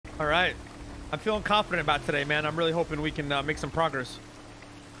All right. I'm feeling confident about today, man. I'm really hoping we can make some progress.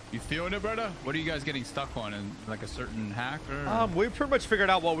 You feeling it, brother? What are you guys getting stuck on? In like a certain hack? Or? We pretty much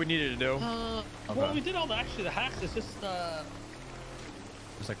figured out what we needed to do. Okay. Well, we did all the hacks. It's just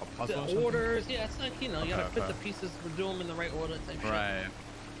it's like a puzzle. The orders. Yeah, it's like, you know, you gotta fit the pieces, do them in the right order type shit. Right.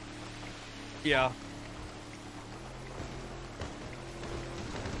 Yeah.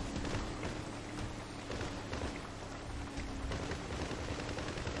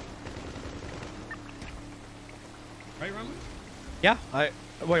 Right, Ramee? Yeah.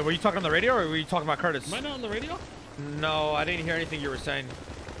 Wait, were you talking on the radio or were you talking about Curtis? Am I not on the radio? No, I didn't hear anything you were saying.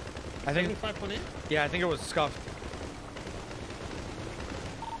 I think 75.8? Yeah, I think it was scuffed.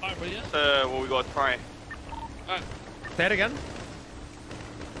 Alright, but yeah. What we got to try? Alright. Say it again.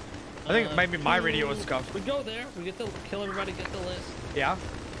 I think maybe my radio was scuffed. We go there, we get to kill everybody, get the list. Yeah.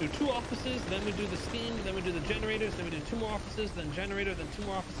 Do 2 offices, then we do the steam, then we do the generators, then we do 2 more offices, then generator, then 2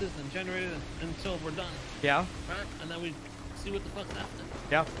 more offices, then generator, until we're done. Yeah. Right? And then we see what the fuck's after.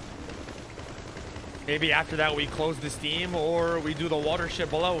 Yeah. Maybe after that we close the steam or we do the water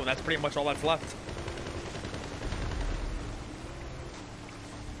ship below, and that's pretty much all that's left.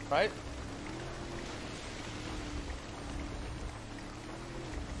 Right?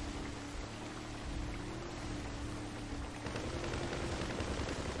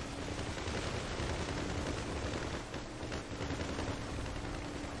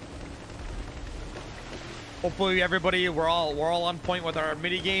 Hopefully everybody, we're all on point with our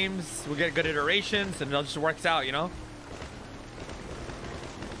mini games. We get good iterations and it just works out, you know?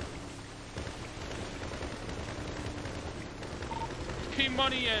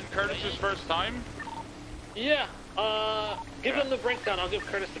 PMoney and Curtis's first time? Yeah. Give him the breakdown. I'll give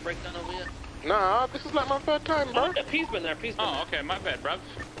Curtis the breakdown over here. Nah, this is like my 3rd time, bro. Oh, P's been there. P's been there. Okay, my bad, bruv.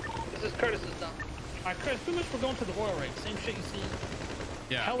 This is Curtis's stuff. Alright, Curtis, pretty much we're going to the oil rig. Same shit you seen.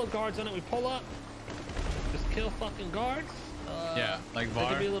 Yeah. Hella guards on it. We pull up. Just kill fucking guards. Yeah, like VAR. They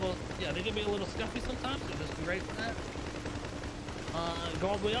can be a little, they can be a little scuffy sometimes, so just be ready for that. Go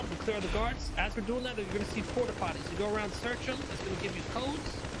all the way up and clear the guards. As we're doing that, you're gonna see porta potties. You go around, search them. It's gonna give you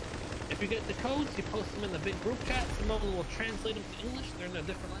codes. If you get the codes, you post them in the big group chat. Some of them will translate them to English. They're in a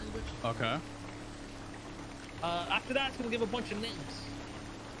different language. Okay. After that, it's gonna give a bunch of names.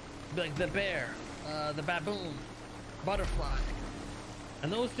 Be like the bear, the baboon, butterfly.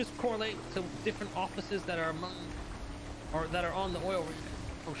 And those just correlate to different offices that are among, or that are on the oil rig.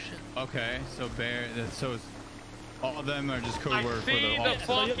 Oh shit. Okay, so so all of them are just code word for the office.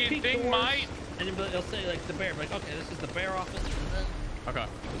 I see the fucking thing, mate. And you'll say like the bear, like, okay, this is the bear office. Okay.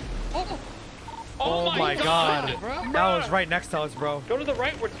 Oh my god. Bro. That was right next to us, bro. Go to the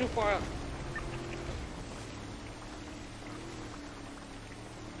right, we're too far up.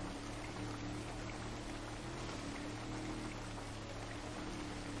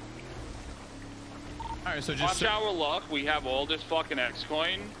 Alright, so just watch our luck. We have all this fucking X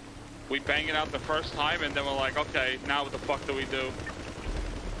coin. We bang it out the first time, and then we're like, okay, now what the fuck do we do?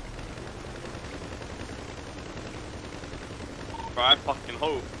 I fucking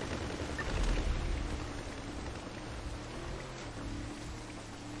hope.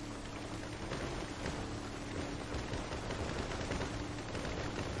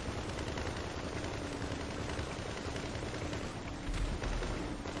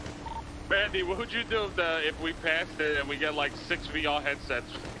 Mandy, what would you do if we passed it and we get like 6 VR headsets?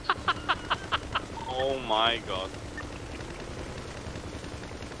 Oh my god.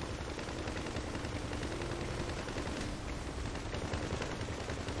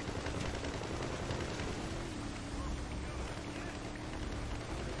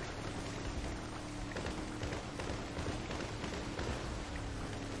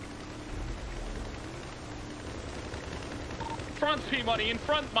 Front PMoney, in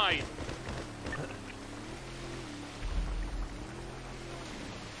front, mate.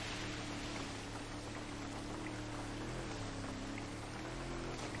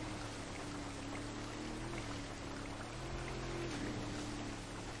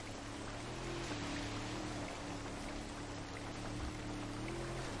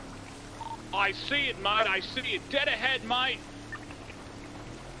 I see it, mate. I see it. Dead ahead, mate.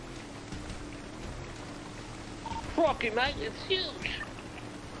 Fucking mate, it's huge.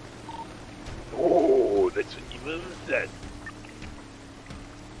 Oh, that's what you said.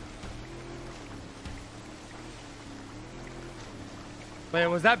 Wait,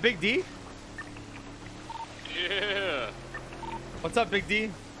 was that Big D? Yeah. What's up, Big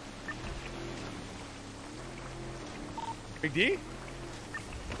D? Big D?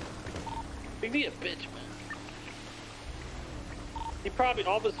 Big D a bitch, man. He probably,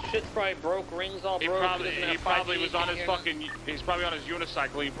 all this shit's probably broke, rings all broke. He probably was on his fucking, he's probably on his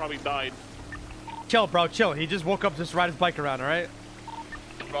unicycle, he probably died. Chill, bro, chill. He just woke up just to ride his bike around, all right?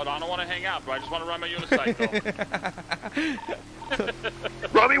 Bro, I don't want to hang out, bro. I just want to ride my unicycle.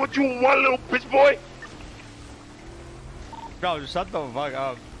 Ramee, what you want, little bitch boy? Bro, just shut the fuck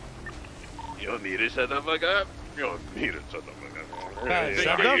up. You don't need to shut the fuck up. You don't need to shut the fuck up. Hey, Hey,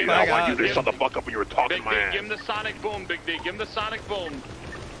 shut hey, the hey, fuck I want up. you to shut the fuck up when you were talking, Big D, man. give him the sonic boom, Big D. Give him the sonic boom.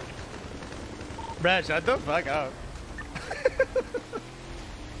 Brad, shut the fuck up.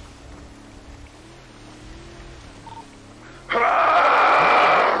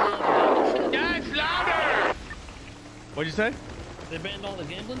 Yes, louder! What'd you say? They banned all the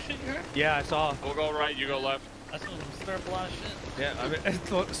gambling shit you heard? Yeah, I saw. We'll go right, you go left. That's some stirred a lot of shit. Yeah, I mean,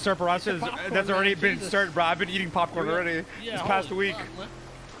 Stirparacha, that's already been stirred, bro. I've been eating popcorn already Yeah, this past holy week. fuck, man.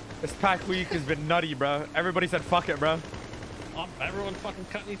 This past week has been nutty, bro. Everybody said fuck it, bro. Everyone fucking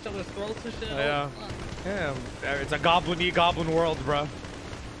cutting each other's throats and shit. Yeah. Holy fuck. Yeah, it's a goblin-y goblin world, bro.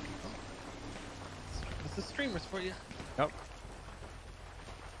 It's the streamers for you. Yep.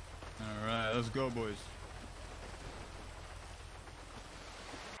 All right, let's go, boys.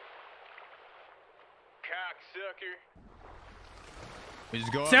 Cocksucker. We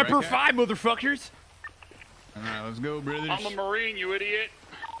just go up, Semper right, Cat? Fi, motherfuckers. All right, let's go, brothers. I'm a Marine, you idiot.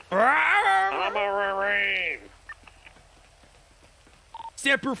 I'm a Marine.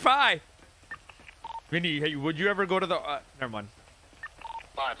 Semper Fi. Vinny, hey, would you ever go to the? Never mind.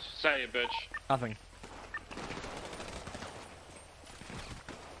 What? Say it, bitch. Nothing.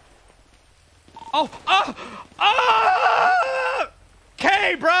 Oh!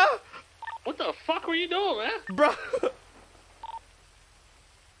 K, bro! What the fuck were you doing, man? Bro!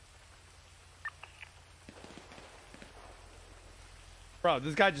 Bro,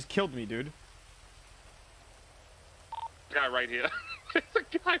 this guy just killed me, dude. Guy right here. There's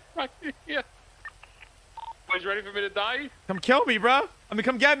a guy right here. Boys, ready for me to die? Come kill me, bro. I mean,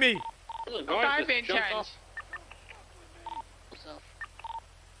 come get me. The guard just jumped off.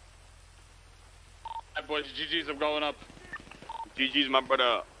 Alright, boys, GG's, I'm going up. GG's, my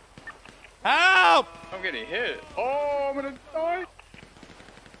brother. Help! I'm getting hit. Oh, I'm gonna die.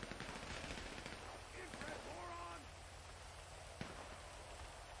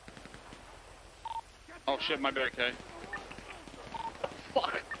 Oh shit, my bad, K.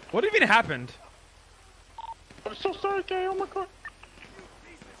 Fuck. What even happened? I'm so sorry, K. Oh my god.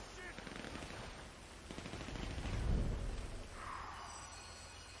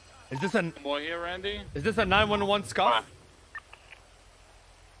 Is this a Boy here, Randy. 911 scuff?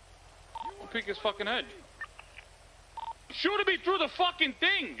 I'll peek his fucking head. Shooting me through the fucking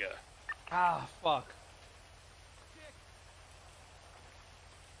thing. Ah, fuck.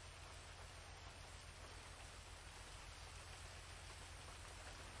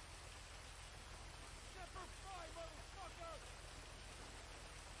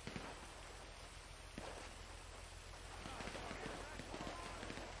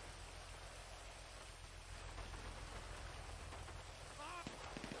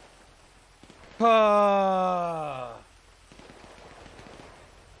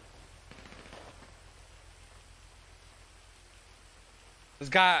 This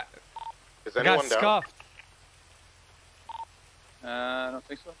guy Is got anyone down? scuffed. I don't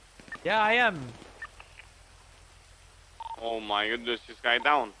think so. Yeah, I am. Oh my goodness, this guy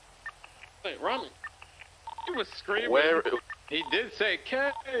down. Wait, Ramee. He was screaming. Where? He did say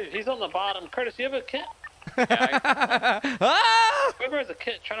K. He's on the bottom. Curtis, you have a kit? Ah! Whoever has a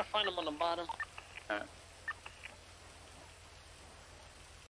kit, try to find him on the bottom.